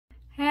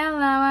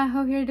Hello, I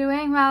hope you're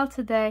doing well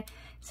today.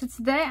 So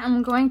today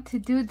I'm going to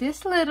do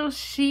this little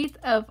sheet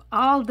of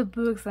all the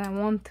books I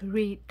want to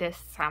read this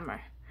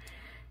summer.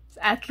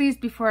 At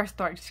least before I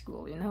start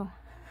school, you know.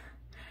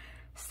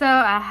 So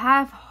I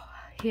have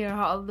here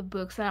all the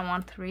books that I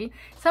want to read.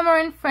 Some are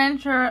in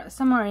French or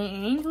some are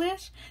in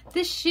English.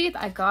 This sheet,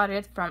 I got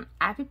it from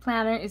Happy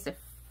Planner. It's a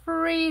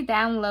free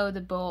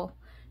downloadable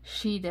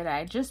sheet that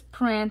I just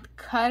print,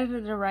 cut it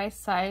at the right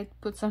side,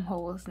 put some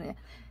holes in it.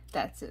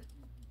 That's it.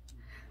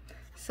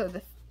 So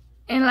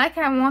like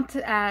I want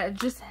to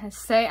just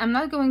say, I'm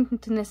not going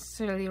to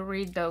necessarily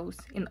read those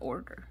in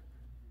order.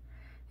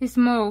 It's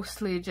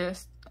mostly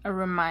just a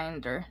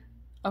reminder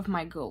of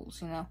my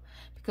goals, you know,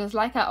 because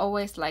like I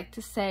always like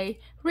to say,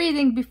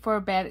 reading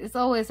before bed is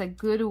always a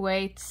good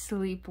way to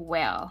sleep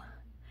well.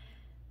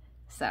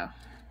 So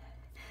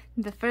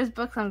the first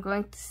book I'm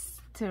going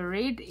to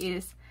read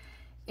is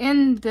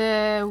In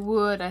the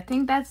Wood. I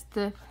think that's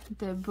the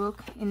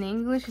book in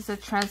English. It's a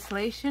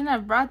translation. I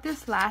brought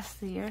this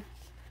last year,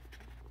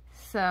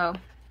 so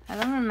I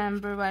don't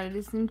remember what it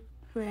is in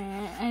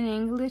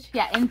English.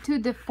 Yeah, Into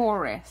the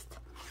Forest.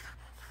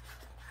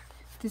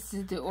 This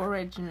is the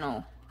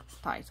original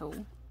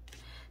title.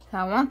 So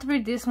I want to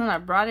read this one. I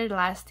brought it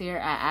last year.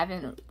 I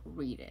haven't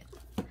read it.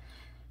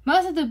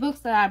 Most of the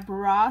books that I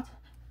brought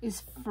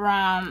is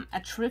from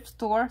a thrift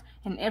store,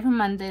 and every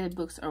Monday the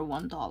books are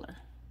 $1.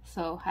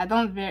 So I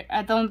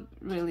don't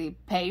really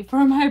pay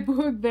for my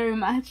book very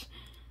much.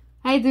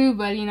 I do,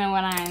 but you know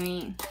what I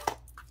mean.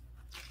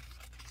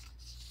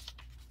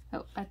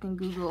 Oh, I think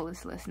Google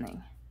is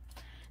listening.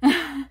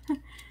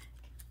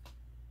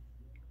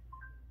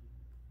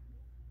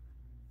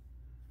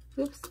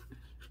 Oops.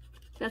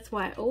 That's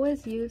why I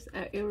always use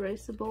an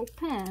erasable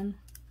pen.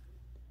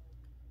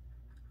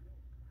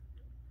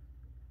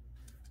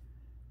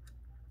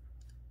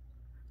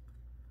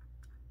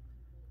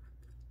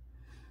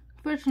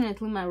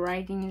 Fortunately, my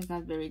writing is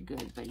not very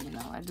good, but you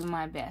know, I do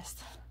my best.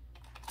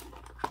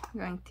 I'm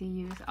going to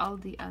use all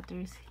the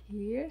others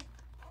here.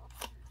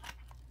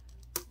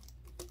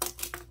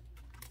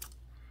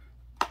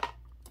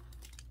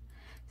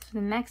 So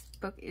the next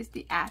book is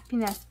The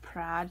Happiness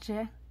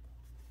Project,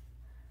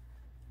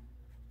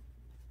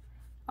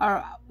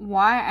 or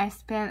Why I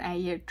Spent a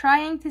Year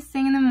Trying to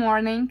Sing in the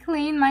Morning,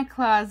 Clean My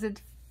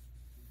Closet,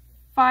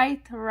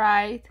 Fight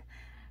Right,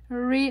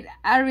 Read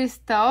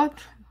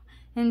Aristotle,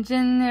 and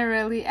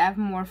generally have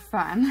more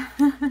fun.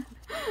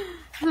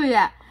 So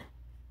yeah,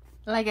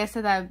 like I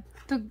said,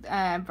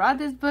 I brought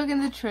this book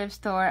in the thrift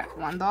store,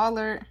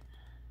 $1.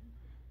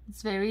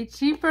 It's very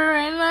cheaper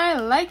and I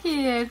like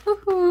it.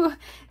 Woohoo!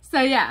 So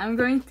yeah, I'm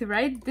going to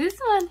write this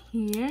one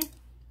here.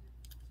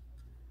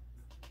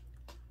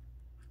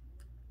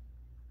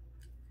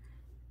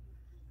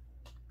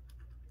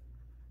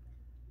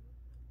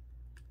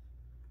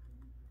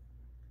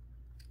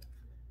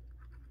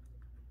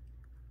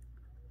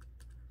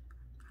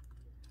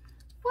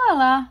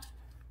 Voila!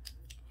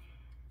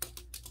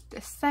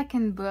 The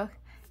second book,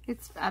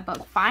 it's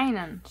about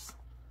finance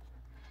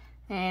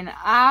and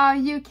how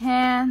you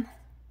can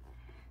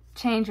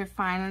change your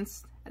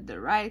finance the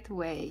right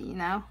way, you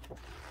know.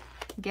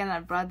 Again, I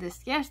brought this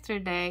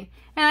yesterday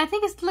and I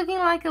think it's looking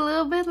like a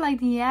little bit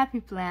like the Happy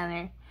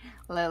Planner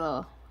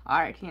little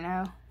art, you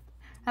know.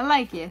 I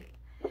like it.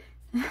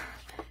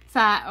 So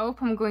I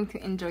hope I'm going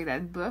to enjoy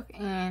that book,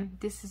 and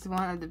this is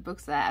one of the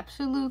books I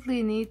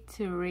absolutely need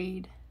to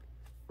read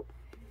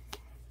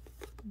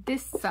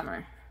this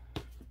summer.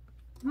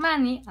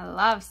 Money, a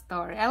love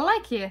story. I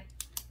like it.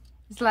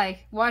 It's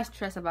like, why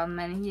stress about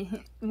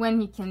money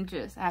when you can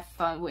just have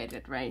fun with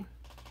it, right?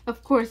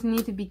 Of course, you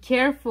need to be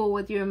careful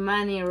with your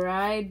money,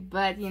 right?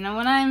 But you know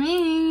what I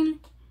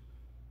mean.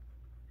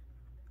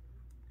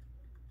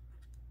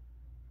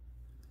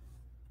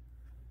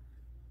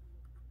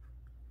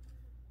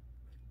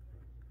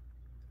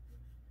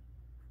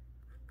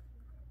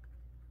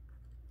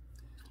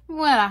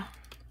 Voila.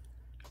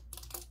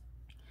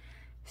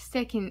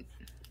 Second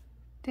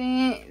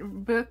the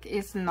book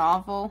is a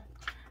novel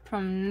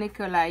from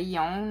Nicola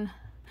Young.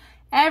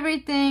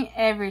 Everything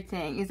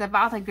is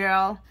about a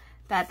girl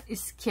that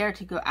is scared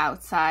to go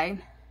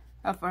outside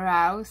of her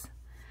house.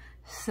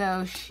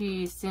 So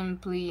she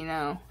simply, you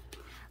know,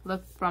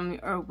 look from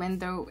her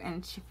window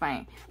and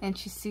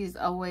she sees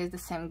always the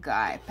same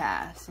guy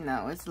pass. You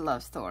know, it's a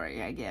love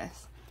story, I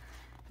guess.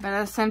 But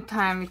at the same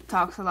time, it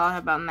talks a lot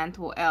about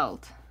mental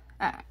health.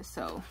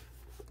 So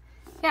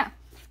yeah.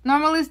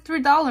 Normally it's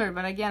 $3,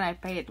 but again, I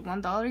paid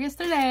 $1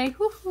 yesterday.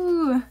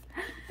 Woohoo!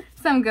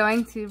 So I'm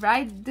going to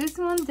write this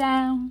one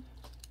down.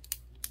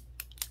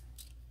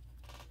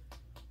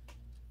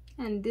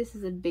 And this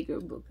is a bigger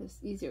book, it's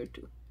easier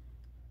to.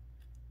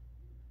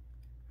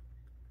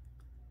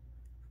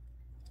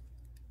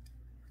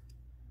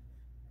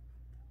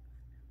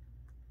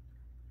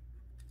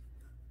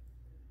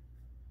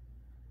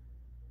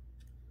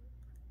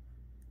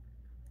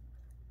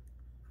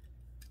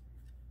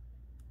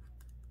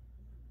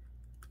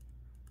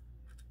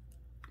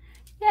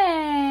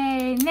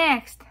 Yay!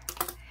 Next,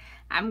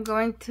 I'm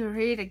going to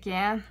read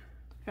again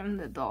from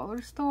the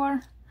dollar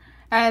store.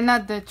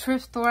 Not the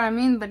thrift store, I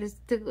mean, but it's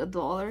still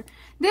 $1.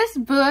 This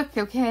book,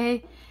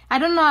 okay, I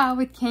don't know how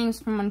it came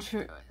from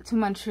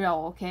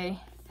Montreal, okay,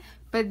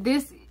 but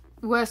this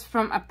was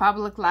from a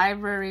public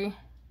library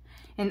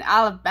in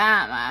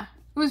Alabama.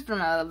 Who's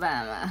from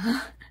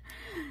Alabama?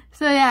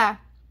 So yeah,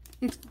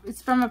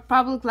 it's from a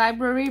public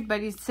library,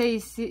 but it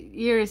says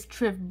here is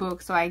thrift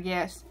book, so I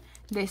guess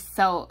they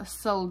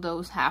sold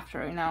those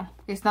after, you know.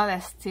 It's not a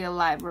still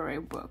library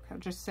book. I'm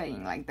just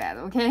saying like that,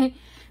 okay?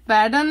 But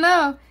I don't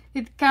know.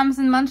 It comes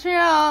in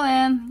Montreal,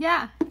 and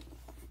yeah,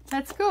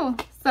 that's cool.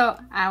 So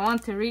I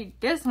want to read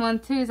this one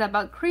too. It's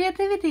about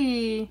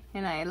creativity,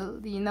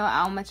 and you know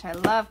how much I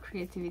love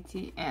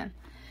creativity and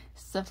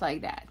stuff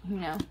like that, you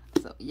know.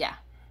 So yeah,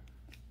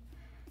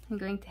 I'm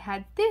going to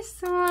add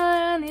this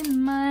one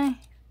in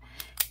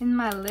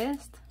my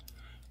list.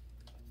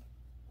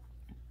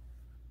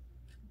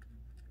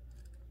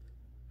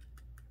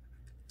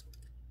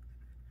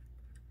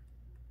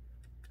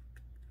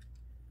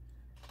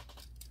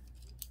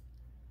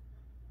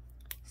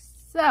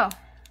 So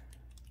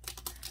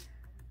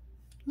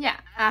yeah,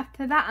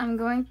 after that I'm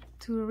going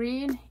to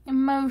read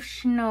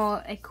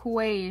Emotional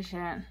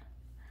Equation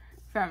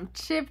from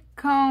Chip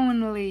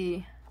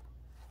Conley.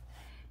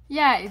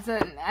 Yeah, it's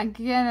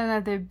again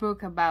another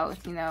book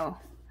about, you know,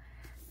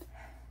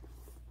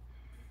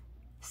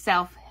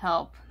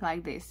 self-help,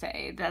 like they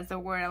say. That's the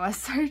word I was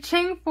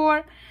searching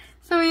for.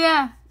 So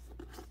yeah,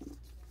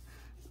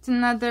 it's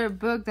another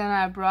book that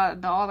I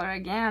brought $1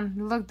 again.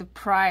 Look, the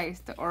price,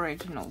 the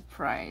original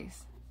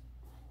price.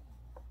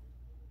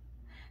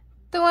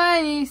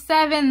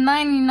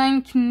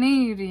 $27.99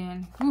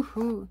 Canadian.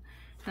 Woohoo!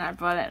 And I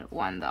bought it at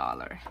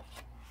 $1.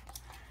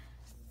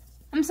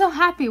 I'm so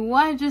happy.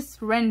 Why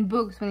just rent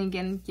books when you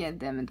can get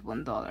them at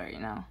 $1, you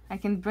know? I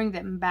can bring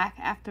them back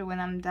after when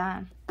I'm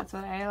done. That's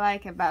what I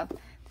like about the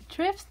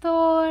thrift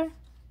store.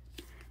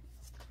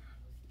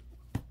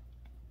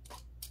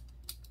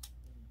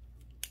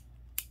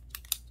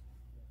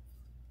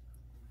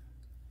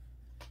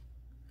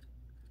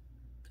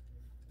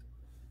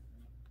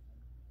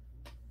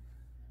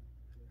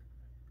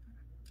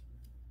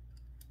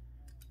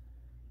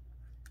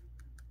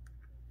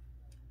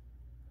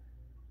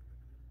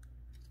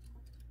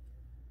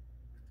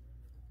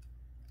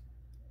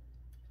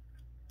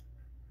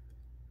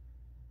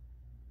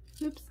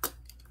 Oops.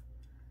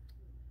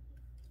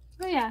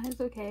 Oh yeah, it's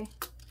okay.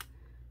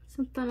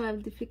 Sometimes I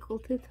have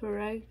difficulty to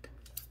write.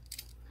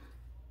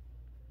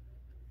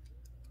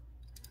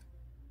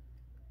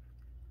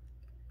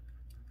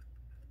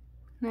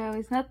 No,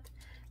 it's not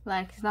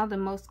the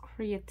most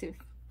creative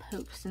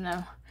post, you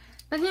know.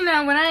 But you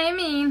know what I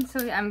mean.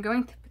 So I'm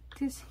going to put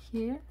this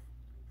here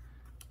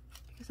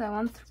because I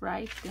want to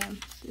write them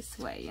this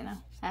way, you know.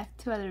 I have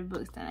 2 other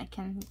books that I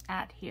can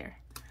add here.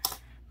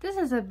 This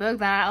is a book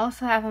that I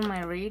also have on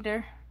my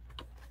reader.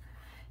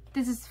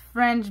 This is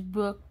French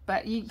book,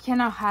 but you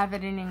cannot have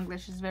it in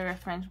English. It's very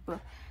French book.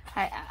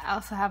 I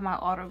also have my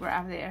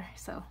autograph there,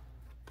 so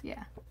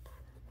yeah.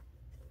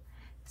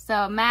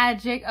 So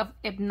Magic of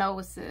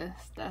Hypnosis,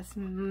 that's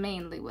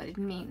mainly what it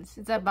means.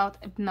 It's about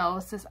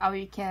hypnosis, how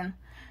you can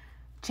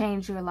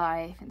change your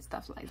life and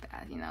stuff like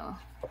that, you know.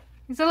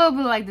 It's a little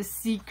bit like The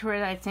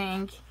Secret, I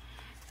think,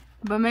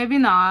 but maybe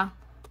not.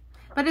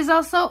 But it's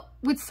also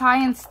with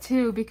science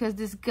too, because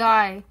this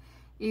guy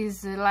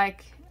is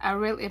like a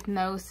real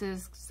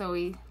hypnosis, so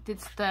he did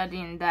study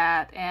in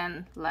that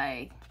and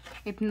like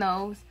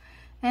hypnosis,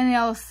 and he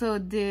also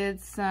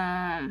did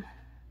some,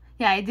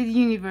 yeah, he did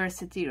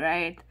university,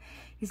 right?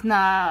 It's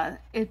not,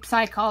 it's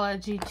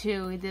psychology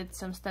too, he did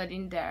some study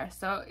in there,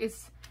 so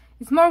it's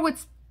more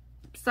with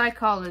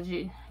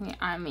psychology,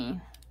 I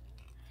mean,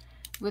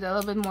 with a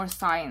little bit more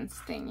science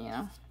thing, you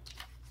know.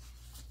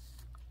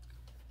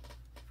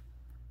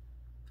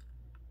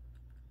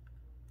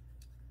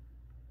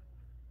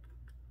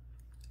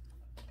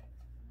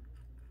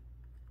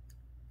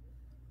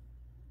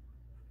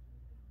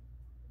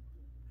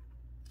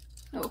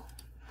 Oh,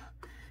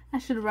 I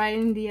should write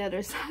in the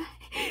other side.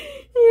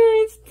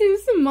 Yeah, it's too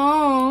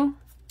small.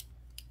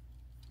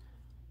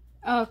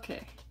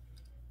 Okay.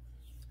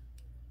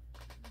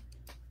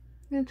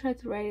 I'm gonna try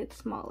to write it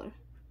smaller.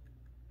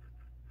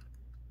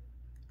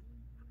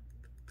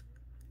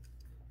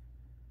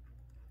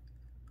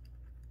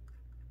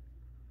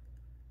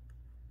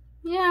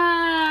 Yeah,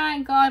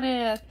 I got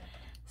it.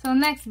 So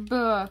next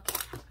book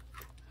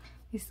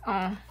is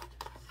on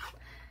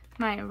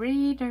my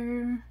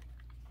reader.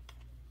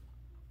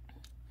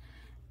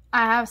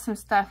 I have some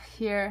stuff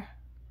here.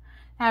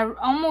 I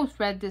almost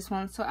read this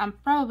one, so I'm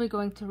probably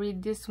going to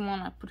read this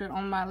one. I put it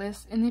on my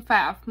list, and if I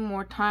have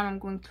more time, I'm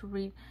going to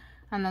read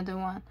another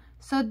one.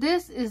 So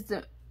this is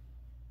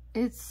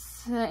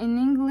it's in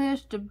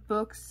English, the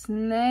book's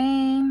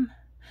name.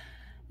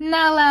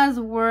 Nala's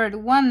Word.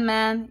 One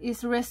man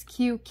is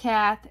rescue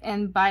cat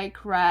and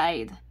bike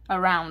ride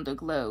around the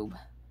globe.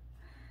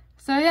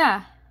 So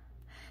yeah,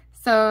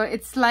 so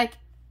it's like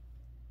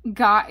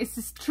it's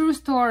this true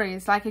story.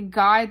 It's like a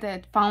guy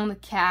that found a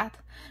cat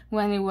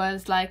when he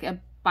was like a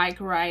bike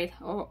ride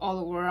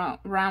all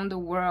around the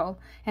world,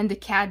 and the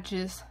cat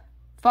just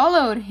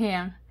followed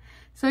him.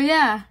 So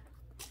yeah,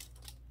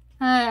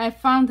 I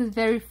found it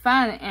very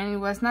fun, and it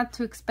was not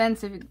too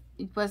expensive.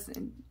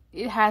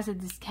 It has a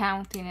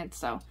discount in it,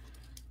 so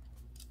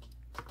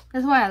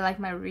that's why I like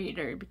my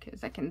reader,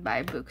 because I can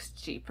buy books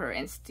cheaper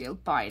and still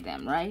buy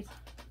them, right?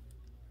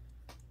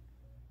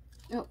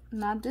 Oh,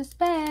 not the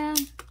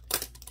spam.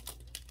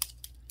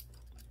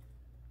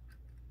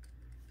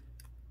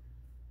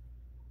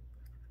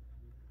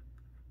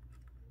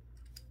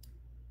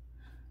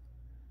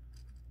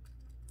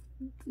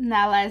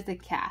 Nala is the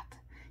cat.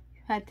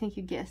 I think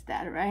you guessed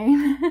that,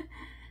 right?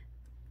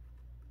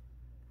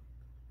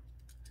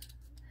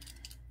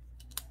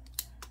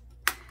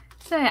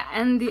 So yeah,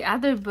 and the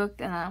other book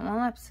that I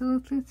want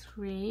absolutely to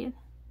read.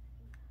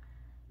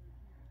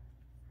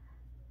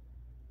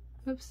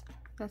 Oops,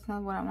 that's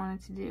not what I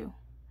wanted to do.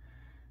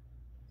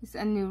 It's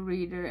a new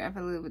reader. I have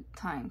a little bit of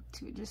time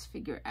to just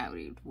figure out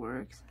it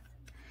works.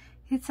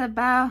 It's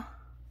about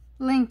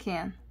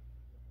Lincoln.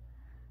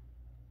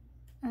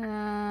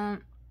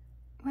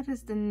 What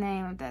is the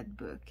name of that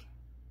book?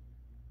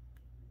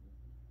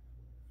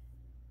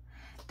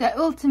 The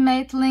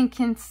Ultimate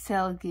Lincoln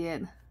Sell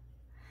Guide.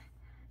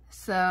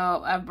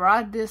 So I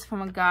brought this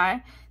from a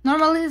guy.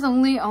 Normally it's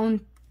only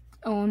on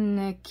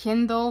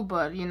Kindle,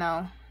 but you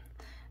know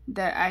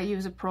that I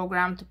use a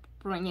program to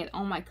bring it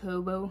on my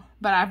Kobo.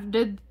 But I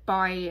did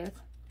buy it.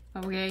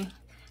 Okay,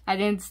 I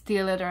didn't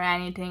steal it or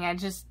anything. I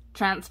just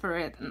transfer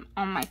it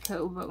on my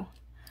Kobo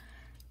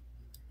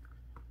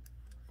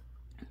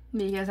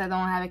because I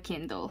don't have a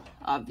Kindle,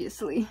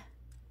 obviously.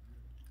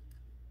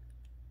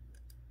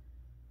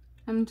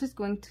 I'm just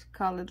going to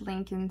call it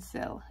Lincoln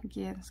Sell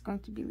Guide. It's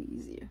going to be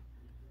easier.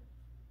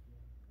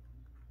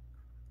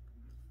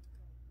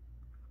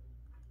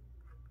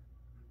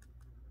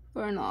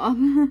 Or not.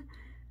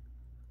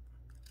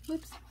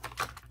 Whoops.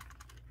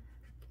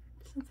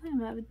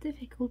 Sometimes I have a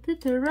difficulty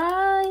to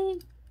write.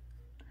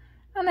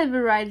 I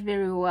never write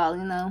very well,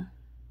 you know,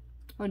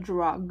 or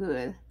draw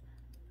good.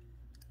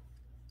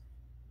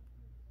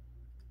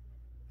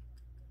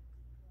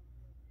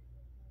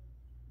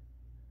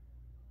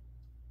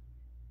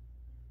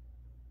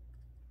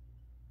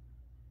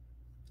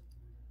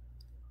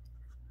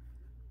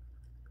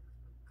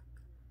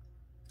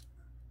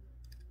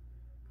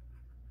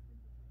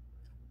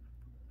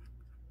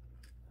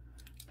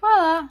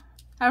 Voila!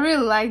 I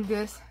really like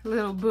these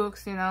little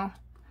books, you know.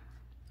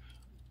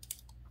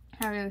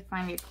 I really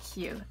find it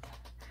cute.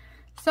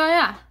 So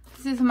yeah,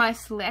 this is my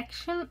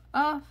selection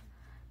of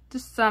the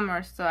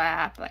summer. So I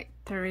have like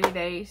 3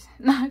 days,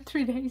 not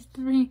 3 days,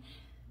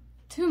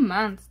 2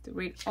 months to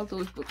read all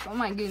those books. Oh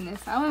my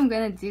goodness, how am I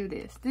gonna do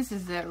this? This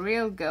is a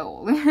real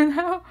goal, you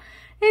know?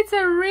 It's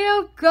a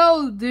real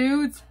goal,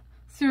 dudes.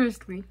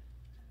 Seriously.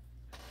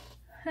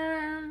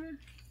 I'm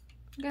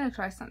gonna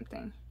try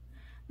something.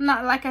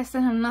 Not, like I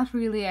said, I'm not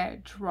really a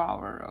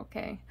drawer,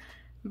 okay?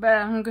 But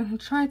I'm gonna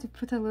try to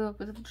put a little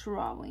bit of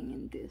drawing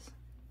in this.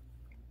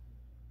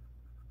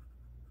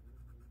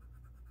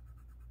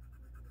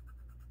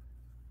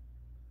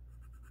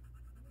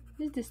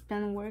 Is this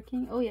pen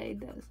working? Oh yeah, it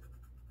does.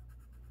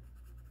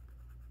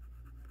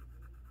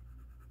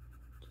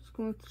 Just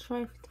going to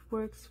try if it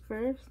works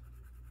first.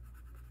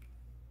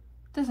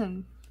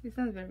 It's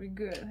not very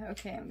good.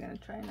 Okay, I'm gonna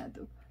try not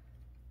to.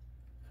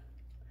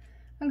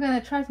 I'm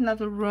gonna try to not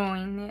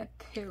ruin it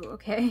too,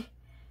 okay?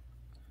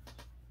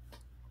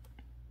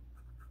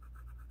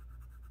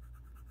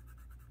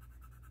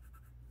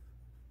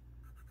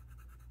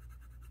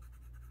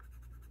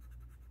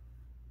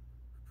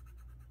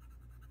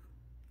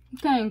 I'm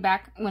coming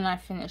back when I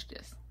finish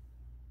this.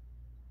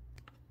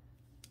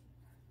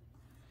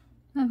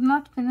 I've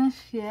not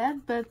finished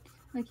yet, but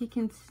like you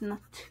can see, it's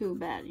not too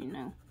bad, you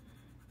know.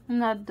 I'm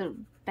not the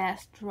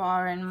best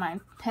drawer, and my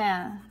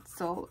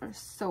pencils are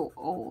so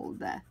old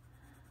that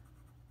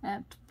I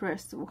have to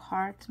press so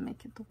hard to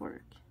make it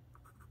work.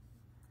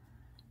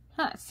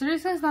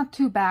 Seriously, it's not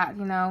too bad,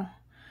 you know.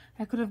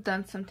 I could have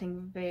done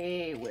something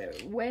way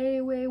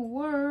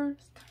worse.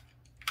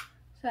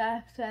 So I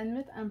have to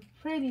admit, I'm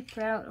pretty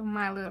proud of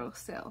my little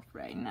self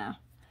right now.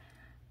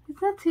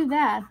 It's not too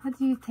bad. What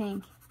do you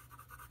think?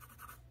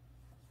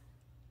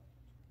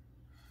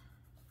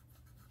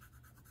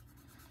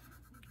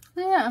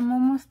 So yeah, I'm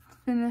almost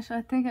finished.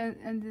 I think I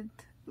did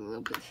a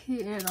little bit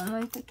here. I don't know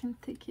if I can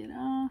take it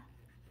off.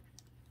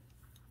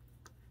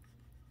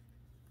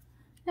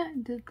 Yeah,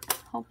 it did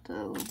help a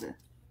little bit.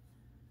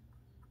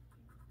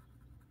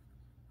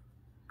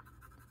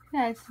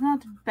 Yeah, it's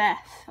not the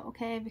best,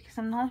 okay, because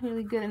I'm not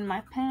really good in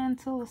my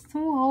pencil. It's too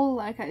old,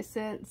 like I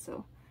said,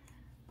 so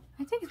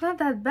I think it's not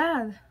that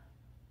bad.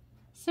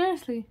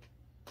 Seriously.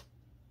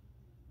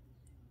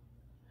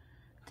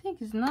 I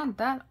think it's not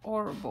that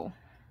horrible.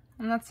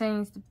 I'm not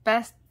saying it's the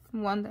best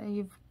one that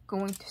you're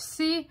going to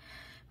see,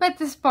 but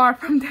it's far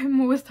from the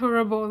most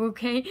horrible,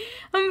 okay?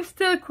 I'm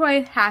still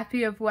quite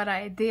happy of what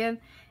I did.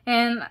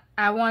 And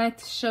I wanted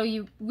to show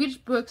you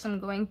which books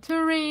I'm going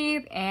to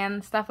read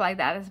and stuff like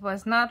that. It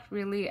was not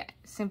really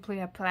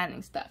simply a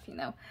planning stuff, you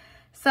know.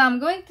 So I'm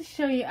going to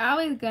show you how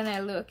it's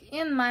gonna look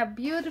in my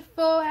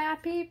beautiful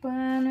happy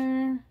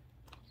planner.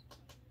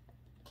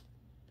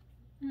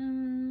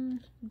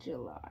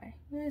 July.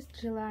 Where's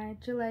July?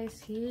 July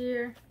is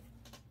here.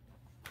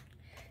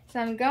 So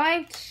I'm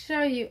going to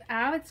show you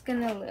how it's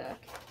gonna look.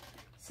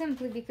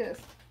 Simply because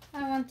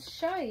I want to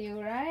show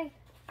you, right?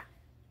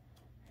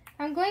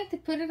 I'm going to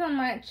put it on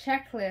my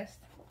checklist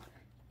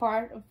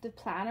part of the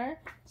planner.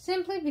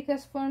 Simply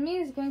because for me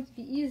it's going to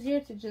be easier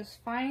to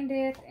just find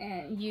it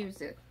and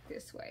use it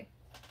this way.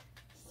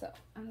 So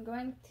I'm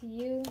going to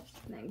use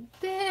like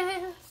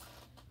this.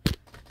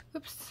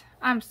 Oops,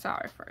 I'm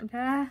sorry for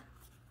that.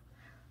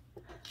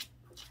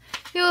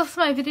 Because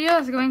my video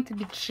is going to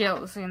be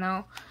chills, you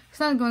know. It's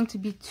not going to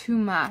be too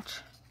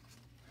much.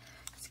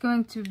 It's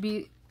going to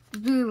be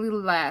really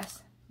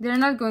less. They're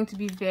not going to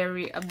be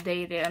very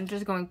updated. I'm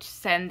just going to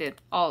send it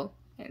all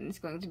and it's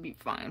going to be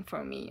fine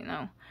for me, you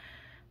know.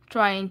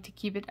 Trying to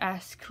keep it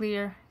as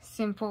clear,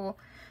 simple,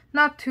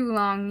 not too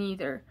long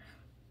neither.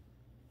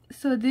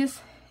 So this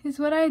is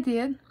what I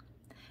did.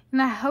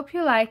 And I hope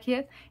you like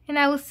it. And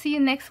I will see you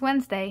next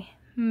Wednesday.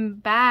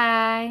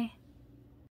 Bye.